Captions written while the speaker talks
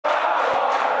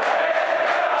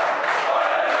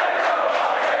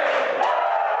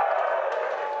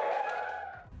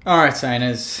Alright,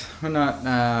 Sainers, we're not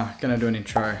going to do an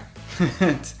intro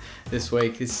this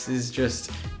week. This is just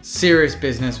serious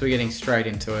business. We're getting straight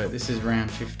into it. This is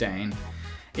round 15.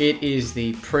 It is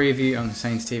the preview on the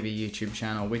Saints TV YouTube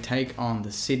channel. We take on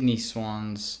the Sydney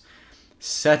Swans.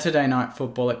 Saturday night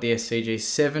football at the SCG,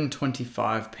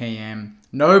 7:25 PM.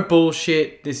 No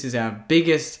bullshit. This is our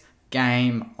biggest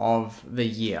game of the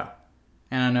year.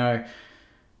 And I know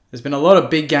there's been a lot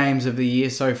of big games of the year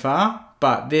so far,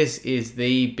 but this is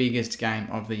the biggest game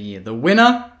of the year. The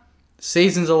winner,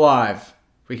 season's alive.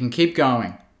 We can keep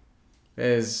going.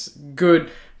 There's good,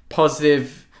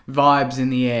 positive vibes in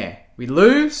the air. We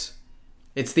lose,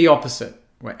 it's the opposite.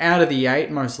 We're out of the 8,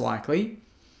 most likely,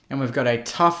 and we've got a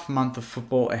tough month of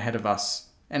football ahead of us.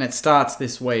 And it starts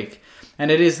this week. And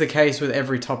it is the case with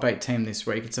every top 8 team this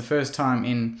week. It's the first time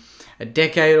in a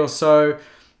decade or so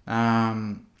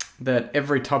that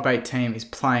every top 8 team is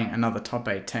playing another top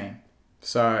 8 team.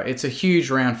 So it's a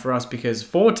huge round for us because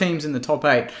 4 teams in the top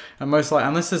 8 are most likely,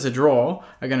 unless there's a draw,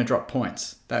 are going to drop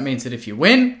points. That means that if you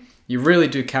win, you really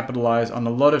do capitalize on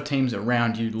a lot of teams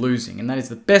around you losing, and that is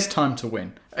the best time to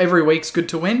win. Every week's good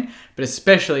to win, but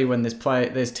especially when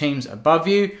there's teams above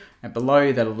you and below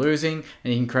you that are losing,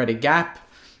 and you can create a gap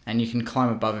and you can climb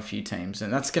above a few teams,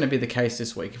 and that's going to be the case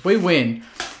this week. If we win,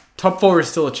 top 4 is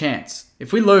still a chance.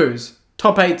 If we lose,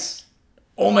 top 8's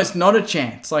almost not a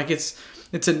chance. Like it's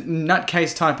a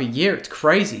nutcase type of year. It's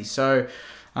crazy. So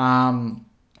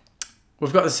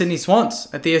we've got the Sydney Swans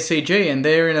at the SCG, and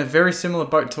they're in a very similar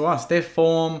boat to us. Their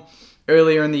form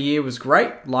earlier in the year was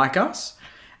great, like us,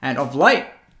 and of late,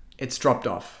 it's dropped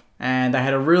off. And they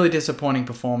had a really disappointing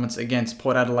performance against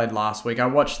Port Adelaide last week. I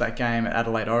watched that game at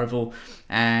Adelaide Oval,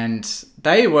 and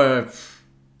they were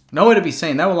nowhere to be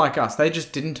seen. They were like us. They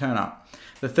just didn't turn up.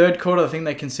 The third quarter, I think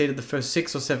they conceded the first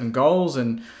 6 or 7 goals,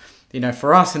 and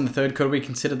for us in the third quarter, we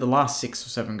considered the last 6 or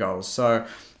 7 goals. So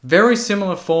very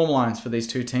similar form lines for these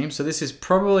two teams. So this is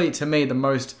probably, to me, the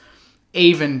most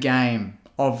even game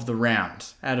of the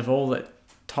round out of all the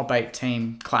top 8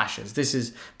 team clashes. This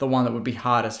is the one that would be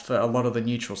hardest for a lot of the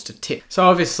neutrals to tip. So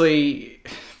obviously,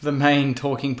 the main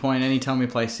talking point anytime we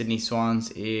play Sydney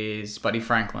Swans is Buddy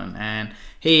Franklin. And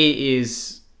he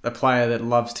is a player that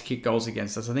loves to kick goals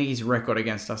against us. I think his record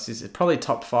against us is probably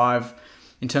top 5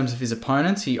 in terms of his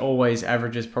opponents. He always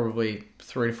averages probably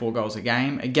 3 to 4 goals a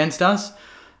game against us.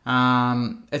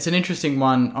 It's an interesting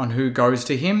one on who goes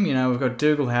to him. We've got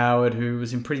Dougal Howard, who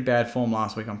was in pretty bad form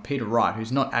last week, on Peter Wright,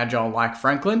 who's not agile like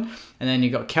Franklin. And then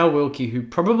you've got Cal Wilkie, who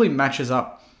probably matches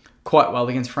up quite well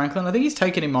against Franklin. I think he's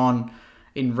taken him on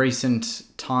in recent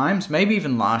times, maybe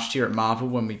even last year at Marvel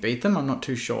when we beat them. I'm not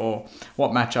too sure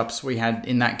what matchups we had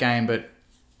in that game, but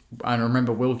I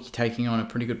remember Wilkie taking on a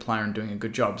pretty good player and doing a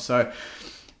good job. So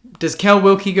does Cal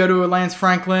Wilkie go to a Lance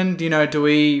Franklin? Do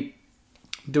we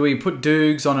put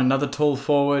Dukes on another tall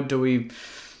forward? Do we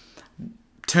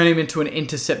turn him into an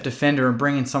intercept defender and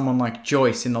bring in someone like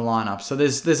Joyce in the lineup? So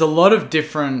there's a lot of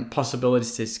different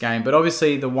possibilities to this game, but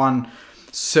obviously the one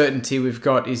certainty we've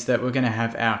got is that we're going to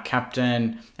have our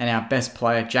captain and our best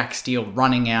player, Jack Steele,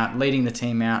 running out, leading the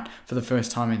team out for the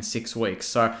first time in 6 weeks.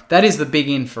 So that is the big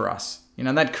in for us.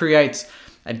 That creates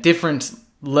a different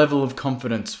level of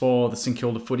confidence for the St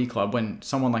Kilda Footy Club when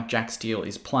someone like Jack Steele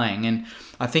is playing. And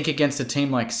I think against a team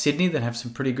like Sydney that have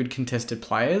some pretty good contested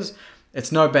players,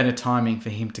 it's no better timing for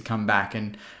him to come back.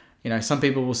 And some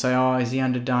people will say, oh, is he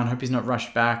underdone? Hope he's not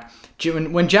rushed back.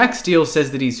 When Jack Steele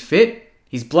says that he's fit,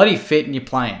 he's bloody fit, and you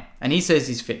play him. And he says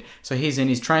he's fit. So he's in.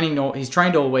 He's trained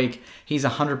all week. He's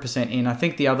 100% in. I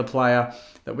think the other player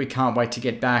that we can't wait to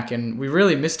get back, and we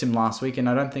really missed him last week, and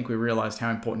I don't think we realised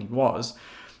how important he was,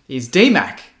 is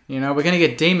D-Mac. We're going to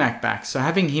get D-Mac back. So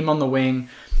having him on the wing,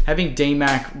 having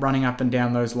D-Mac running up and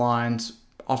down those lines,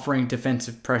 offering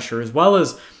defensive pressure, as well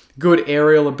as good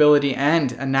aerial ability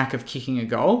and a knack of kicking a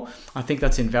goal, I think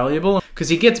that's invaluable because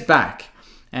he gets back.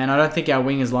 And I don't think our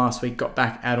wingers last week got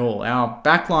back at all. Our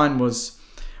backline was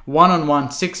 1-on-1,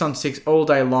 6-on-6 all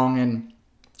day long. And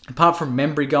apart from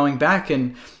Membry going back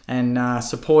and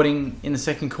supporting in the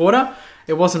second quarter,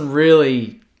 it wasn't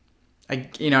really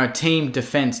a team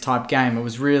defense type game. It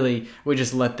was really, we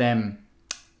just let them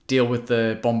deal with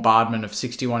the bombardment of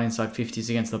 61 inside 50s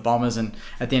against the Bombers. And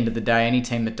at the end of the day, any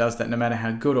team that does that, no matter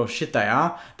how good or shit they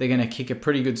are, they're going to kick a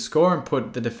pretty good score and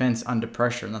put the defense under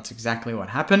pressure. And that's exactly what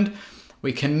happened.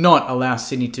 We cannot allow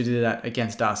Sydney to do that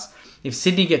against us. If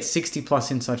Sydney gets 60 plus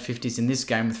inside 50s in this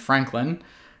game with Franklin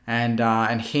and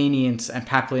Heaney and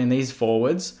Papley and these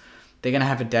forwards, they're going to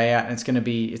have a day out, and it's going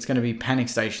to be panic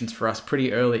stations for us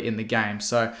pretty early in the game.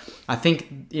 So I think,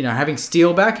 you know, having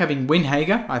Steele back, having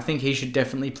Winhager, I think he should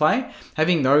definitely play.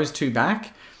 Having those two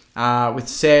back with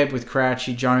Seb, with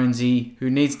Crouchy, Jonesy, who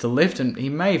needs to lift, and he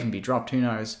may even be dropped, who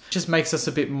knows. It just makes us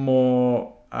a bit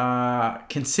more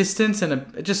consistent,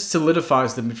 and it just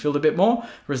solidifies the midfield a bit more.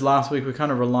 Whereas last week, we're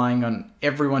kind of relying on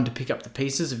everyone to pick up the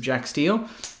pieces of Jack Steele.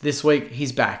 This week,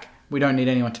 he's back. We don't need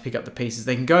anyone to pick up the pieces.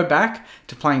 They can go back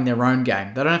to playing their own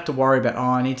game. They don't have to worry about, oh,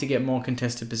 I need to get more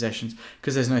contested possessions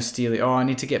because there's no Steely. Oh, I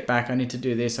need to get back. I need to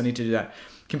do this. I need to do that.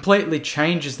 Completely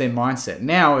changes their mindset.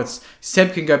 Now it's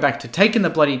Seb can go back to taking the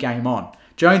bloody game on.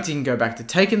 Jonesy can go back to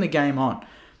taking the game on.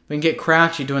 We can get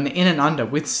Crouchy doing the in and under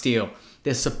with Steele.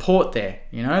 There's support there.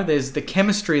 You know, there's the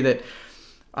chemistry that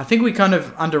I think we kind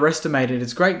of underestimated.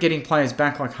 It's great getting players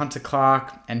back like Hunter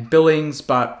Clark and Billings,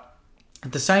 but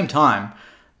at the same time,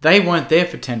 they weren't there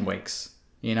for 10 weeks,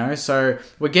 you know? So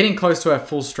we're getting close to our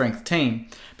full strength team,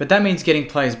 but that means getting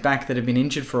players back that have been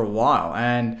injured for a while,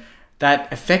 and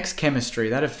that affects chemistry.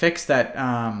 That affects that,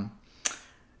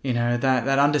 you know,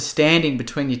 that understanding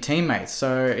between your teammates.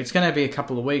 So it's going to be a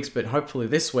couple of weeks, but hopefully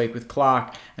this week with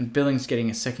Clark and Billings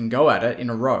getting a second go at it in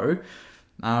a row,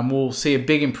 we'll see a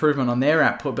big improvement on their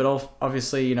output, but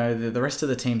obviously, you know, the rest of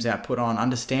the team's output on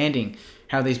understanding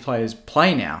how these players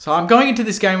play now. So I'm going into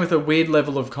this game with a weird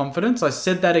level of confidence. I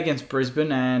said that against Brisbane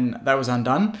and that was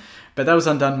undone, but that was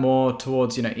undone more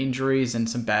towards, you know, injuries and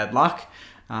some bad luck.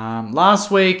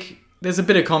 Last week, there's a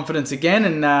bit of confidence again,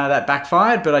 and that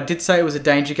backfired, but I did say it was a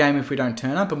danger game if we don't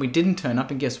turn up, and we didn't turn up,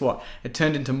 and guess what? It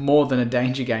turned into more than a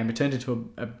danger game. It turned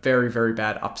into a very, very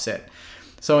bad upset.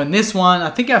 So in this one, I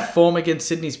think our form against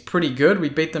Sydney's pretty good. We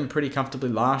beat them pretty comfortably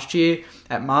last year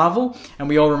at Marvel. And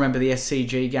we all remember the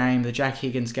SCG game, the Jack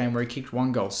Higgins game where he kicked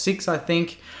 1 goal 6, I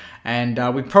think.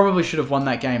 And we probably should have won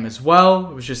that game as well.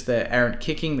 It was just the errant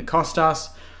kicking that cost us.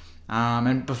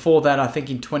 And before that, I think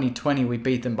in 2020, we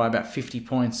beat them by about 50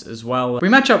 points as well. We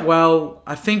match up well.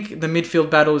 I think the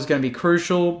midfield battle is going to be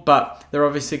crucial, but they're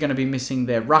obviously going to be missing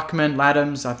their ruckman,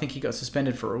 Laddams. I think he got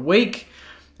suspended for a week.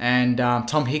 And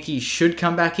Tom Hickey should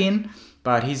come back in,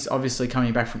 but he's obviously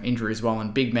coming back from injury as well.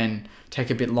 And big men take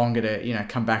a bit longer to, you know,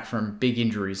 come back from big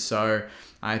injuries. So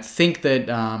I think that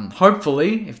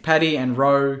hopefully, if Paddy and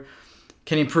Rowe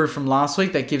can improve from last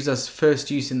week, that gives us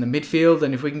first use in the midfield.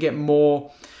 And if we can get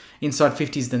more inside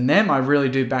 50s than them, I really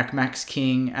do back Max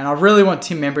King. And I really want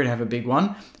Tim Membry to have a big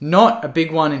one. Not a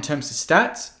big one in terms of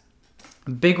stats,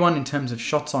 a big one in terms of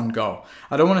shots on goal.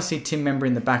 I don't want to see Tim Membry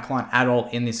in the back line at all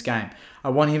in this game. I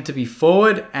want him to be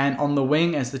forward and on the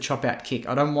wing as the chop-out kick.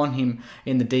 I don't want him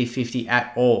in the D50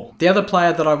 at all. The other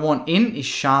player that I want in is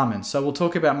Sharman. So we'll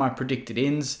talk about my predicted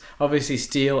ins. Obviously,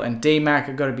 Steele and D-Mac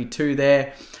have got to be 2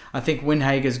 there. I think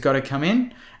Windhager's got to come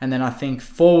in. And then I think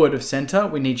forward of centre,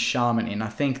 we need Sharman in. I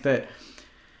think that,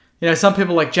 you know, some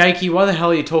people like, Jakey, why the hell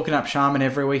are you talking up Sharman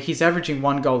every week? He's averaging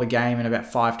 1 goal a game and about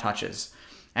 5 touches.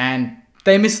 And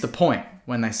they miss the point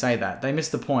when they say that. They miss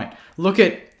the point. Look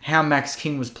at how Max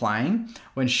King was playing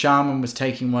when Sharman was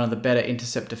taking one of the better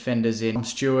intercept defenders in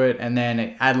Stewart, and then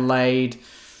at Adelaide,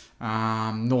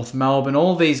 North Melbourne,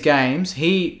 all these games,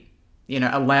 he, you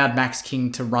know, allowed Max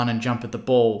King to run and jump at the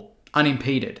ball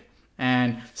unimpeded.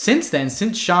 And since then,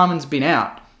 since Sharman's been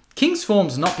out, King's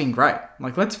form's not been great.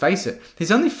 Like, let's face it,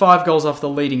 he's only 5 goals off the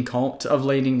leading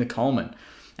the Coleman,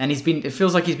 and it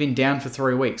feels like he's been down for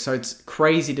 3 weeks. So it's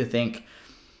crazy to think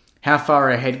how far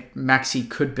ahead Maxi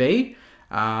could be.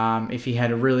 If he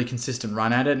had a really consistent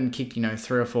run at it and kicked, you know,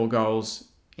 3 or 4 goals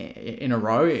in a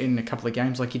row in a couple of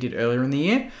games like he did earlier in the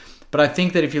year. But I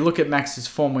think that if you look at Max's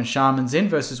form when Sharman's in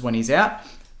versus when he's out,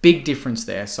 big difference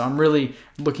there. So I'm really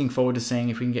looking forward to seeing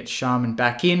if we can get Sharman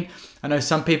back in. I know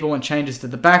some people want changes to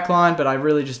the back line, but I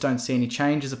really just don't see any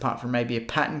changes apart from maybe a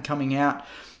Patton coming out.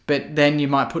 But then you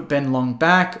might put Ben Long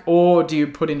back, or do you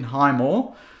put in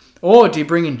Highmore? Or do you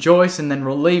bring in Joyce and then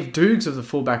relieve Dukes of the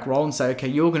fullback role and say, okay,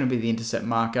 you're going to be the intercept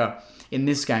marker in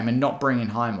this game and not bring in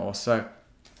Highmore? So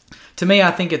to me, I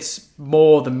think it's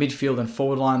more the midfield and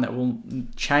forward line that will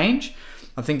change.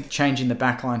 I think changing the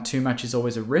back line too much is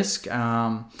always a risk.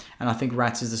 And I think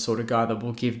Rats is the sort of guy that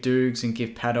will give Dukes and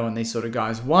give Paddo and these sort of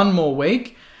guys 1 more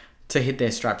week to hit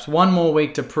their straps. 1 more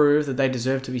week to prove that they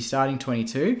deserve to be starting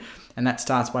 22. And that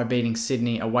starts by beating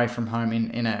Sydney away from home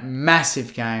in a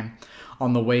massive game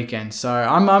on the weekend. So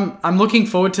I'm looking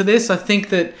forward to this. I think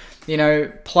that, you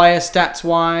know, player stats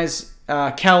wise,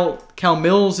 Cal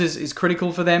Mills is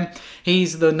critical for them.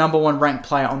 He's the #1 ranked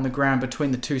player on the ground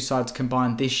between the 2 sides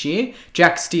combined this year.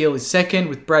 Jack Steele is 2nd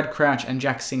with Brad Crouch and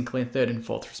Jack Sinclair 3rd and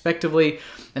 4th respectively.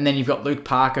 And then you've got Luke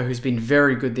Parker, who's been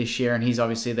very good this year, and he's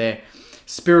obviously their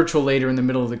spiritual leader in the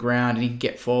middle of the ground, and he can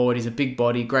get forward. He's a big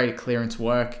body, great at clearance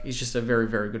work. He's just a very,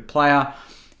 very good player.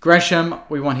 Gresham,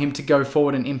 we want him to go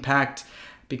forward and impact.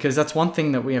 because that's one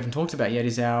thing that we haven't talked about yet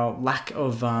is our lack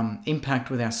of impact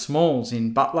with our smalls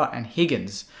in Butler and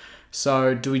Higgins.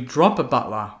 So do we drop a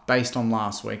Butler based on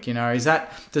last week? You know,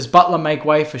 does Butler make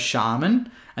way for Sharman?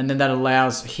 And then that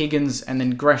allows Higgins and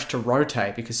then Gresh to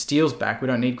rotate because Steele's back. We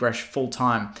don't need Gresh full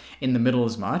time in the middle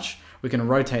as much. We can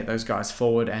rotate those guys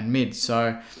forward and mid.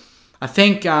 So I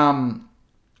think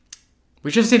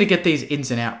we just need to get these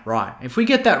ins and out right. If we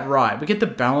get that right, we get the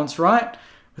balance right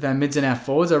with our mids and our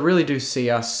forwards, I really do see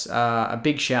us a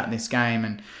big shout in this game.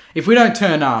 And if we don't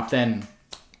turn up, then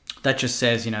that just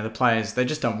says, you know, the players, they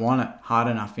just don't want it hard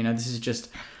enough. You know, this is just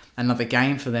another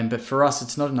game for them. But for us,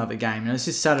 it's not another game. You know, this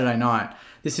is Saturday night.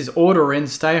 This is order in,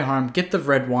 stay home, get the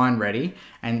red wine ready,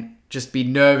 and just be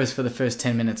nervous for the first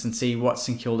 10 minutes and see what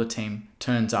St Kilda team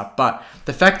turns up. But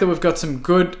the fact that we've got some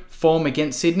good form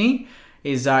against Sydney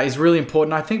is really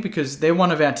important, I think, because they're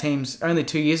one of our teams. Only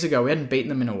 2 years ago, we hadn't beaten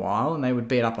them in a while, and they would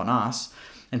beat up on us.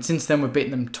 And since then, we've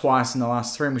beaten them twice in the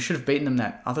last 3, and we should have beaten them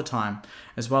that other time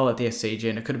as well at the SCG,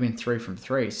 and it could have been 3 from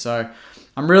 3. So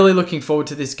I'm really looking forward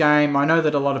to this game. I know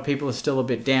that a lot of people are still a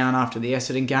bit down after the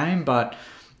Essendon game, but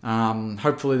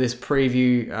hopefully this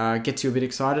preview gets you a bit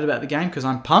excited about the game because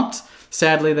I'm pumped.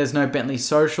 Sadly, there's no Bentley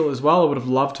Social as well. I would have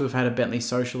loved to have had a Bentley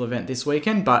Social event this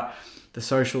weekend, but the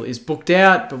Social is booked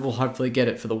out, but we'll hopefully get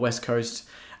it for the West Coast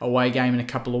away game in a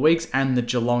couple of weeks and the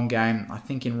Geelong game, I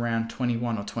think in round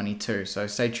 21 or 22. So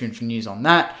stay tuned for news on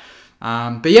that.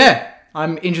 But yeah,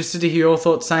 I'm interested to hear your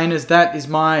thoughts, Saners. That is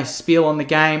my spiel on the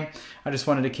game. I just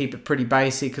wanted to keep it pretty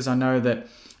basic because I know that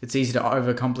it's easy to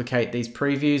overcomplicate these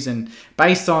previews. And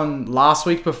based on last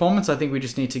week's performance, I think we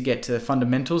just need to get to the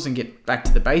fundamentals and get back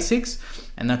to the basics.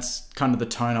 And that's kind of the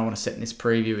tone I want to set in this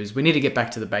preview is we need to get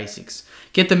back to the basics.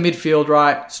 Get the midfield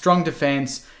right, strong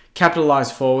defence,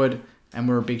 capitalise forward, and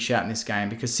we're a big shout in this game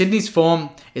because Sydney's form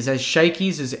is as shaky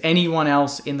as anyone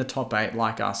else in the top 8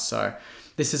 like us. So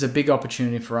this is a big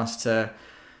opportunity for us to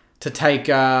take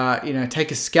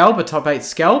take a scalp, a top 8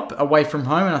 scalp away from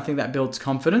home, and I think that builds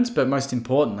confidence. But most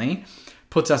importantly,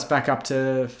 puts us back up to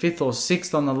 5th or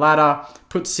 6th on the ladder,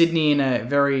 puts Sydney in a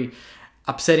very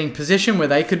upsetting position where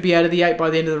they could be out of the 8 by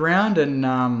the end of the round, and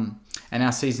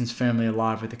our season's firmly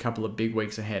alive with a couple of big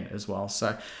weeks ahead as well.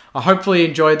 So I hopefully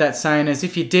enjoyed that, Saners.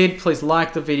 If you did, please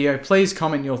like the video. Please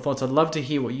comment your thoughts. I'd love to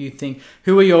hear what you think.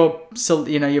 Who are your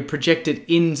projected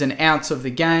ins and outs of the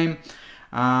game?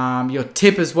 Your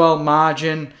tip as well,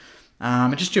 margin,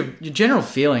 and just your general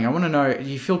feeling. I want to know, do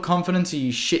you feel confident? Are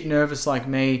you shit nervous like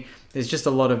me? There's just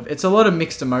a lot of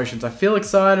mixed emotions. I feel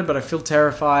excited, but I feel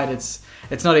terrified. It's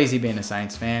not easy being a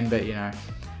Saints fan, but you know,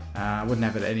 I wouldn't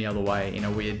have it any other way in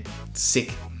a weird,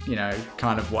 sick,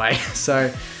 kind of way. So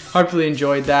hopefully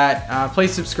enjoyed that.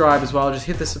 Please subscribe as well. Just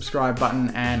hit the subscribe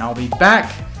button and I'll be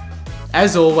back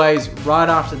as always right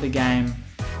after the game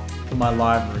for my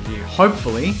live review.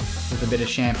 Hopefully with a bit of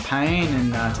champagne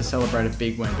and to celebrate a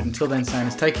big win. But until then,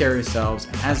 Sainers, take care of yourselves.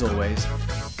 And as always,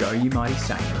 go you mighty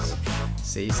Sainers.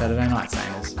 See you Saturday night,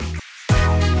 Sainers.